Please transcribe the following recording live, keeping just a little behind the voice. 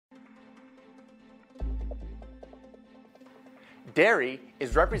Dairy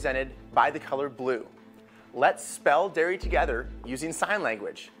is represented by the color blue. Let's spell dairy together using sign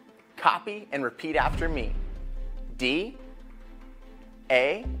language. Copy and repeat after me. D,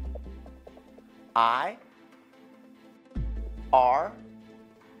 A, I, R,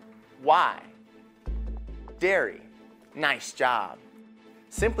 Y. Dairy. Nice job.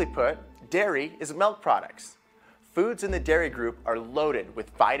 Simply put, dairy is milk products. Foods in the dairy group are loaded with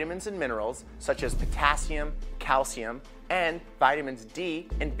vitamins and minerals such as potassium, calcium, and vitamins D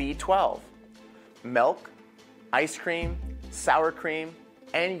and B12. Milk, ice cream, sour cream,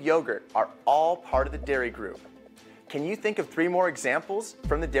 and yogurt are all part of the dairy group. Can you think of 3 more examples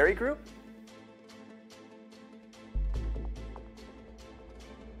from the dairy group?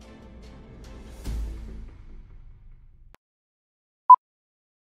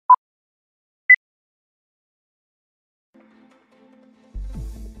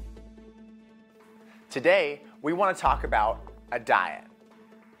 Today, we want to talk about a diet.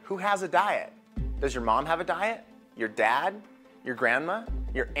 Who has a diet? Does your mom have a diet? Your dad? Your grandma?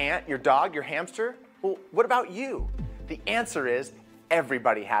 Your aunt? Your dog? Your hamster? Well, what about you? The answer is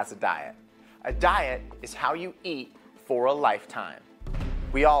everybody has a diet. A diet is how you eat for a lifetime.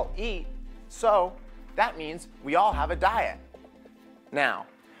 We all eat, so that means we all have a diet. Now,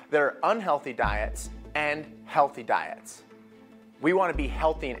 there are unhealthy diets and healthy diets. We want to be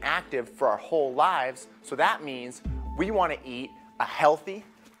healthy and active for our whole lives, so that means we want to eat a healthy,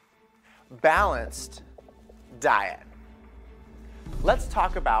 balanced diet. Let's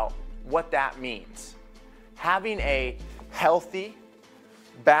talk about what that means. Having a healthy,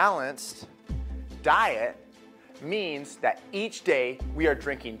 balanced diet means that each day we are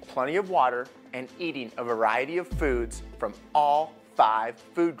drinking plenty of water and eating a variety of foods from all 5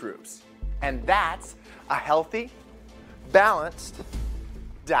 food groups. And that's a healthy, balanced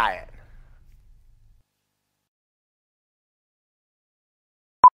diet.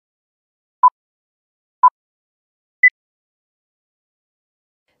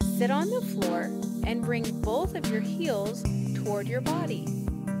 Sit on the floor and bring both of your heels toward your body.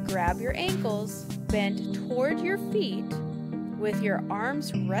 Grab your ankles, bend toward your feet with your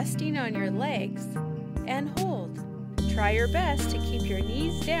arms resting on your legs, and hold. Try your best to keep your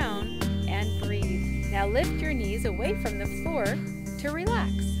knees down and breathe. Now lift your knees away from the floor to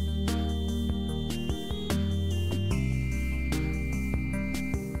relax.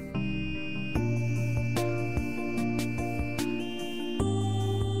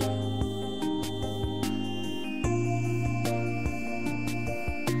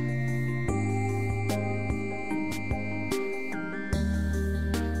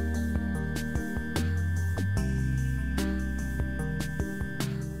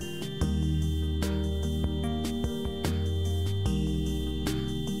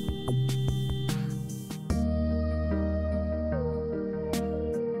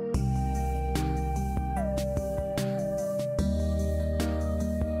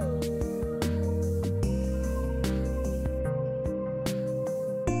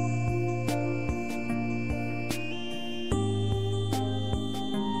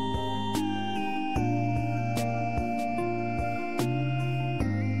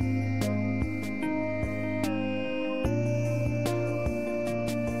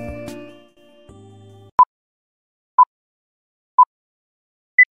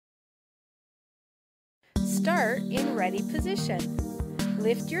 Start in ready position.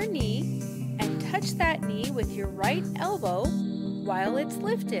 Lift your knee and touch that knee with your right elbow while it's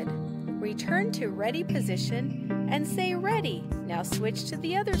lifted. Return to ready position and say ready. Now switch to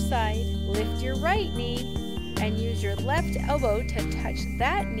the other side. Lift your right knee and use your left elbow to touch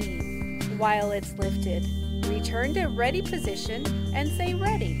that knee while it's lifted. Return to ready position and say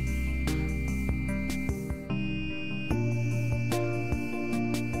ready.